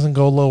what? It doesn't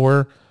go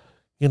lower.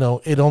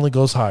 It only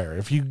goes higher.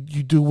 If you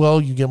do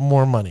well, you get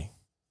more money.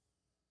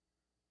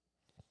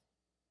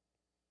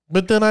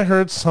 But then I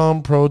heard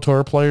some Pro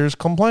Tour players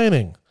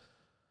complaining.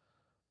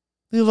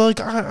 They're like,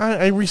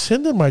 I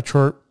rescinded my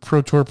Pro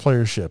Tour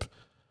playership.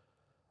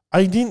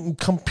 I didn't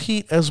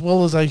compete as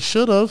well as I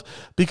should have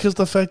because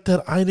the fact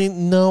that I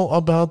didn't know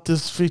about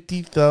this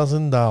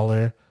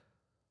 $50,000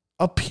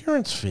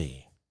 appearance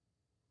fee.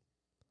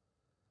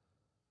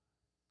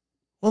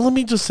 Well, let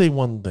me just say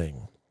one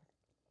thing.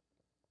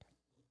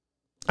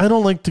 I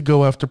don't like to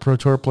go after Pro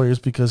Tour players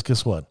because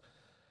guess what?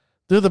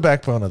 They're the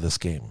backbone of this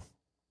game.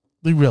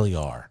 They really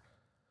are.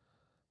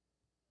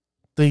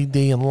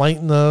 They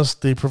enlighten us.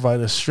 They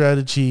provide us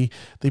strategy.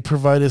 They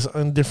provide us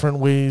in different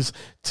ways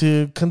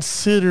to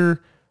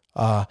consider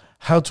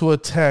how to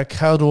attack,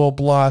 how to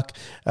block,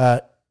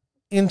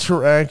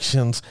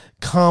 interactions,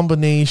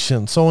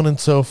 combinations, so on and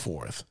so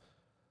forth.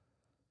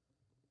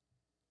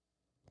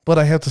 But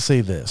I have to say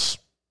this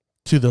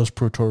to those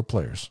Pro Tour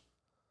players.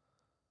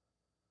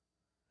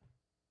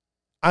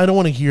 I don't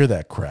want to hear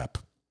that crap.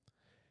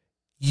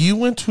 You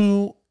went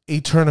to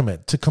a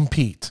tournament to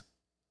compete.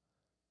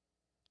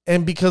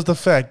 And because the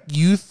fact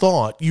you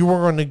thought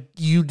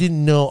you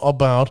didn't know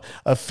about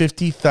a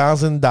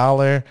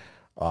 $50,000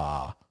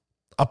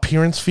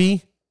 appearance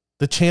fee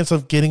the chance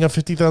of getting a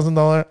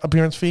 $50,000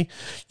 appearance fee.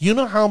 You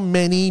know how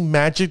many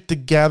Magic the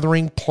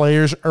Gathering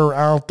players are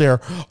out there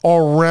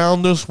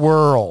around this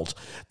world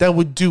that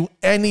would do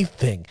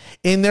anything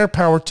in their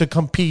power to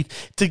compete,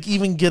 to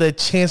even get a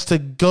chance to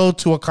go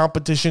to a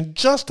competition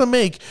just to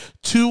make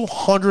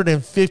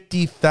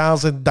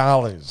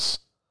 $250,000.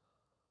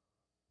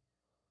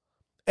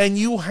 And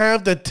you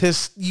have the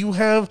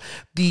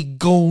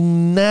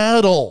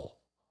gonadal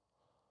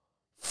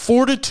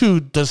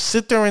fortitude to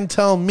sit there and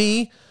tell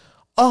me,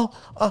 I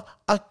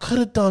could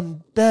have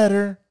done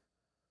better.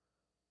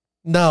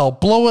 No,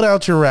 blow it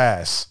out your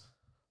ass.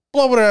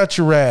 Blow it out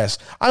your ass.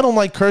 I don't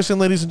like cursing,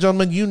 ladies and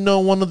gentlemen. You know,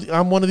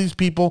 I'm one of these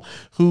people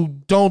who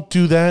don't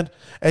do that.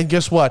 And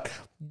guess what?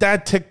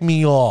 That ticked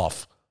me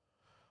off.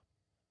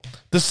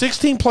 The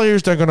 16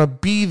 players that are going to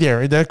be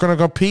there, they're going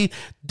to compete,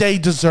 they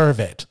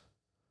deserve it.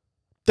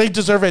 They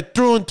deserve it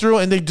through and through,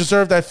 and they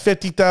deserve that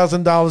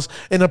 $50,000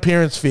 in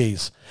appearance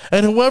fees.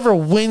 And whoever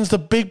wins the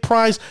big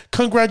prize,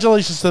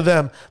 congratulations to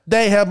them.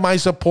 They have my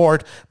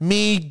support.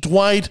 Me,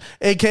 Dwight,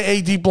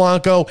 a.k.a. D.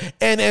 Blanco,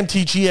 and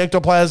MTG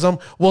Ectoplasm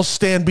will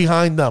stand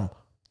behind them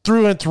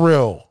through and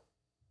through.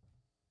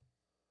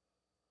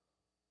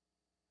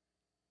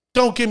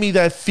 Don't give me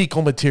that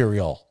fecal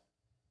material.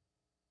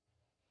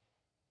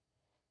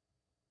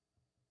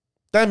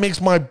 That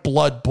makes my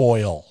blood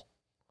boil.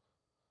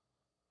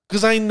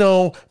 Because I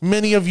know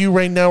many of you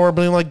right now are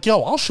being like,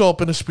 yo, I'll show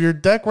up in a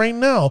Spirit deck right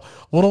now.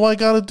 What do I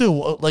got to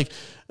do?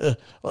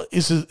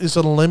 Is it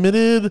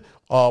limited?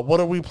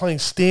 What are we playing?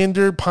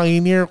 Standard,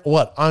 Pioneer?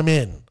 What? I'm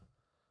in.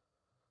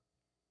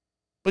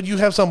 But you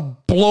have some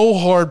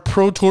blowhard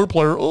Pro Tour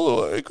player.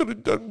 Oh, I could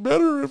have done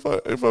better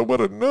if I would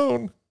have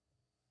known.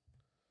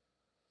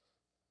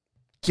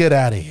 Get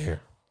out of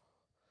here.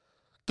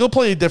 Go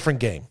play a different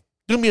game.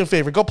 Do me a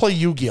favor. Go play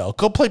Yu-Gi-Oh.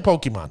 Go play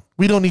Pokemon.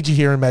 We don't need you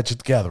here in Magic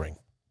the Gathering.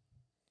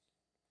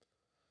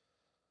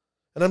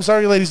 And I'm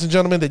sorry, ladies and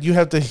gentlemen, that you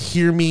have to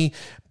hear me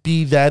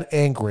be that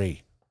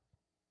angry.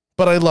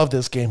 But I love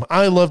this game.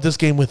 I love this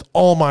game with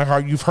all my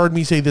heart. You've heard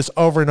me say this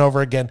over and over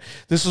again.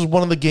 This is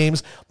one of the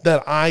games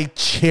that I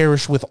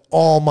cherish with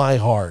all my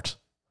heart.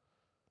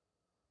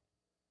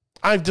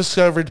 I've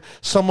discovered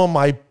some of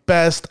my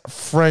best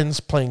friends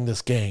playing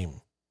this game.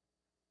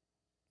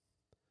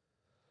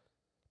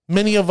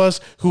 Many of us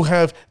who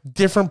have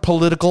different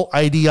political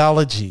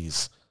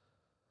ideologies,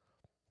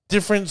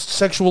 different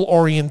sexual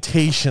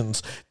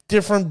orientations,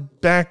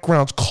 different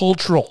backgrounds,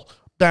 cultural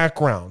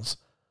backgrounds.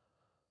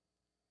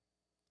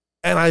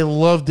 And I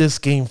love this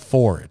game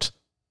for it.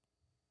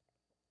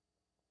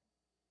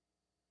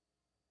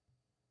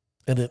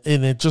 And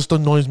it just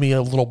annoys me,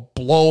 a little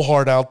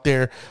blowhard out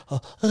there.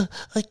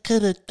 I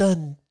could have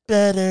done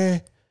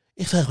better.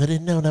 If I would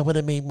have known, I would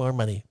have made more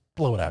money.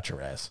 Blow it out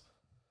your ass.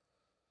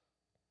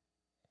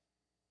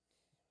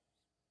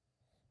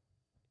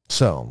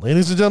 So,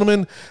 ladies and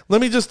gentlemen,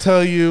 let me just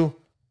tell you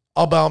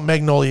about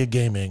Magnolia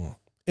Gaming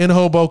in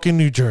Hoboken,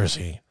 New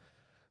Jersey.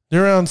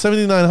 They're on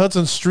 79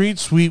 Hudson Street,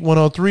 Suite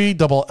 103,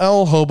 Double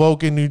L,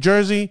 Hoboken, New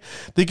Jersey.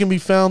 They can be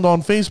found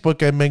on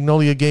Facebook at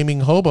Magnolia Gaming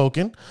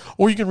Hoboken,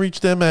 or you can reach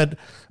them at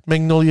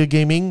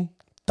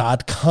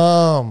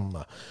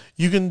magnoliagaming.com.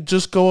 You can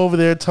just go over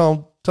there,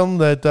 tell them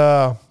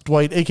that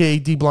Dwight, a.k.a.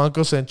 D.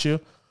 Blanco, sent you.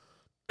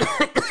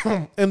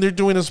 And they're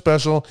doing a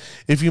special.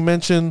 If you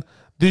mention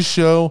this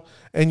show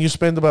and you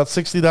spend about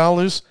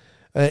 $60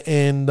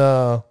 in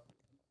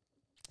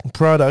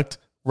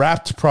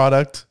wrapped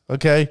product,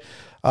 okay,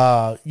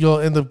 you'll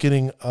end up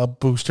getting a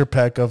booster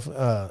pack of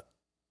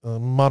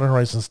Modern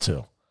Horizons 2.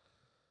 All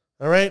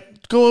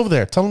right? Go over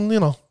there. Tell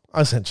them,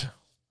 I sent you.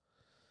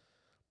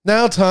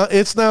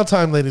 It's now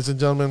time, ladies and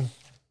gentlemen.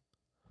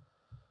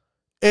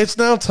 It's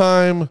now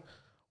time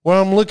where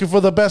I'm looking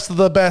for the best of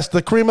the best,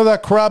 the cream of the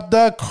crop,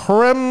 the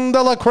creme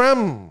de la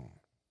creme.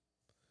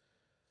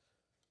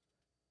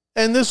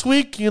 And this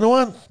week, you know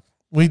what?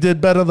 We did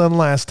better than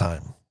last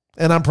time.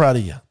 And I'm proud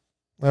of you.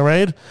 All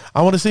right?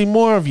 I want to see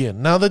more of you.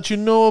 Now that you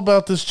know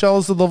about this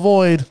Chalice of the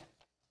Void,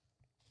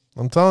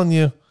 I'm telling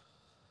you,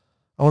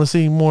 I want to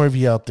see more of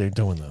you out there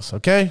doing this,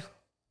 okay?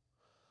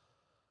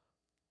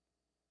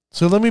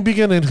 So let me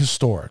begin in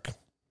historic.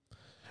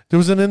 There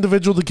was an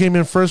individual that came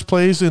in first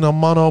place in a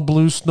mono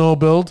blue snow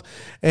build,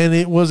 and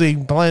it was a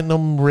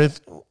platinum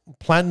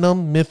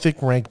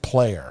mythic rank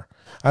player.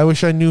 I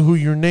wish I knew who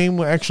your name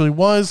actually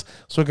was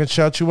so I could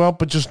shout you out,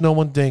 but just know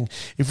one thing.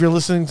 If you're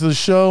listening to the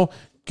show,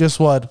 guess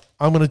what?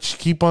 I'm going to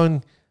keep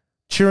on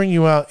cheering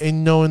you out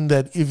and knowing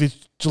that if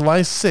it's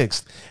July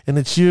 6th and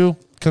it's you,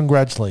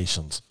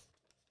 congratulations.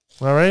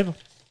 All right?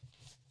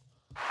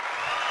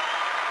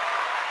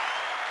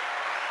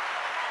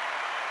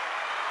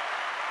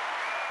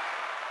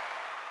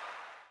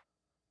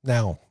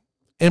 Now,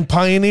 in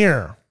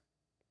Pioneer,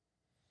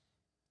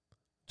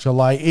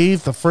 July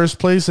 8th, the first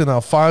place in a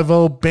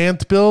 5-0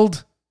 Bant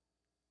build,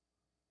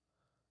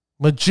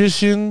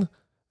 Magician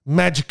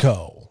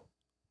Magico.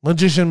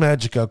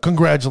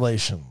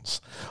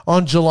 Congratulations.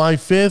 On July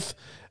 5th,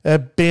 a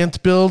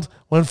Bant build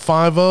went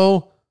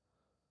 5-0,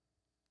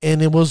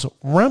 and it was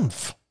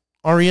Remph.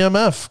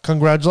 REMF.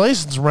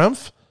 Congratulations,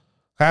 Remph.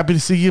 Happy to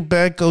see you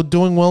back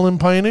doing well in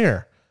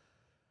Pioneer.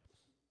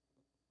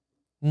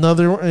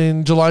 Another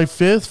in July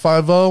 5th,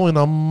 5-0 in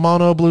a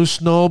mono blue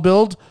snow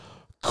build,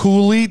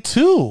 Cooley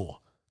 2.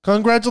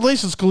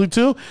 Congratulations, Cooley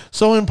 2.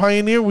 So in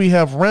Pioneer, we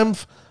have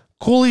Remph,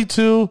 Cooley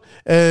 2,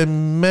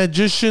 and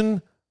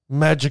Magician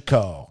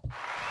Magico.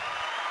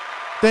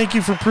 Thank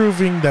you for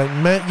proving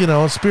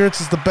that, Spirits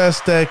is the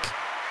best deck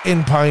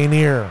in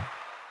Pioneer.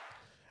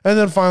 And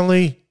then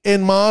finally,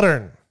 in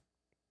Modern.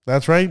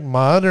 That's right,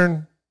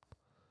 Modern.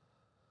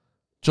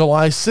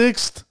 July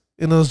 6th,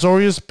 in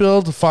Azorius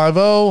build,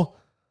 5-0,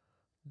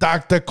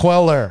 Dr.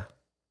 Queller.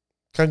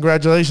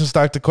 Congratulations,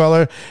 Dr.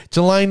 Queller.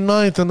 July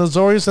 9th, in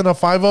Azorius in a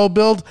 5-0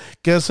 build,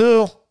 guess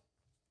who?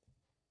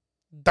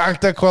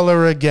 Dr.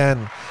 Queller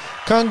again.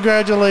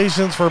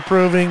 Congratulations for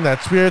proving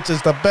that Spirits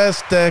is the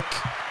best deck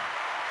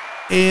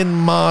in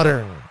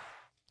Modern.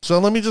 So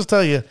let me just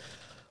tell you,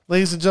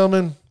 ladies and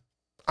gentlemen,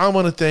 I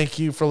want to thank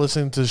you for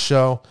listening to the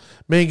show,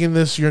 making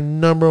this your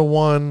number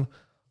one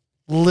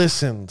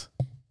listened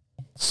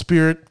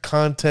Spirit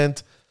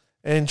content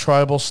and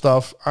tribal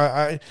stuff.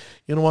 You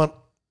know what?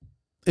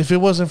 If it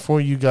wasn't for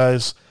you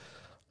guys,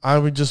 I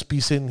would just be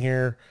sitting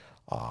here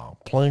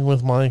playing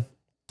with my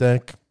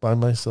deck by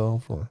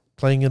myself or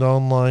playing it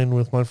online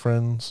with my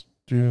friends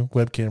through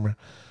web camera.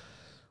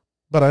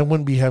 But I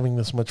wouldn't be having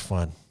this much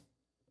fun.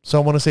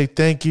 So I want to say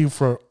thank you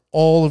for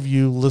all of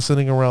you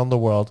listening around the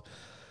world.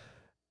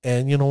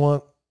 And you know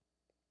what?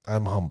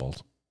 I'm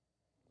humbled.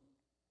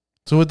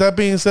 So with that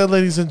being said,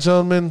 ladies and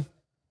gentlemen,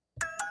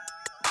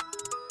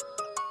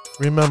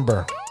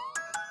 remember,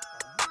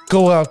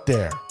 go out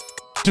there.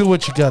 Do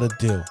what you got to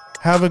do.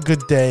 Have a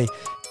good day.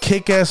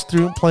 Kick ass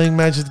through playing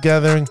Magic the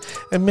Gathering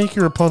and make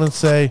your opponent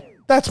say,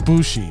 that's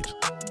bullshit.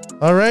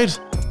 All right?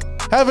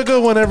 Have a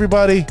good one,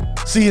 everybody.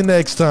 See you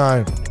next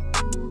time.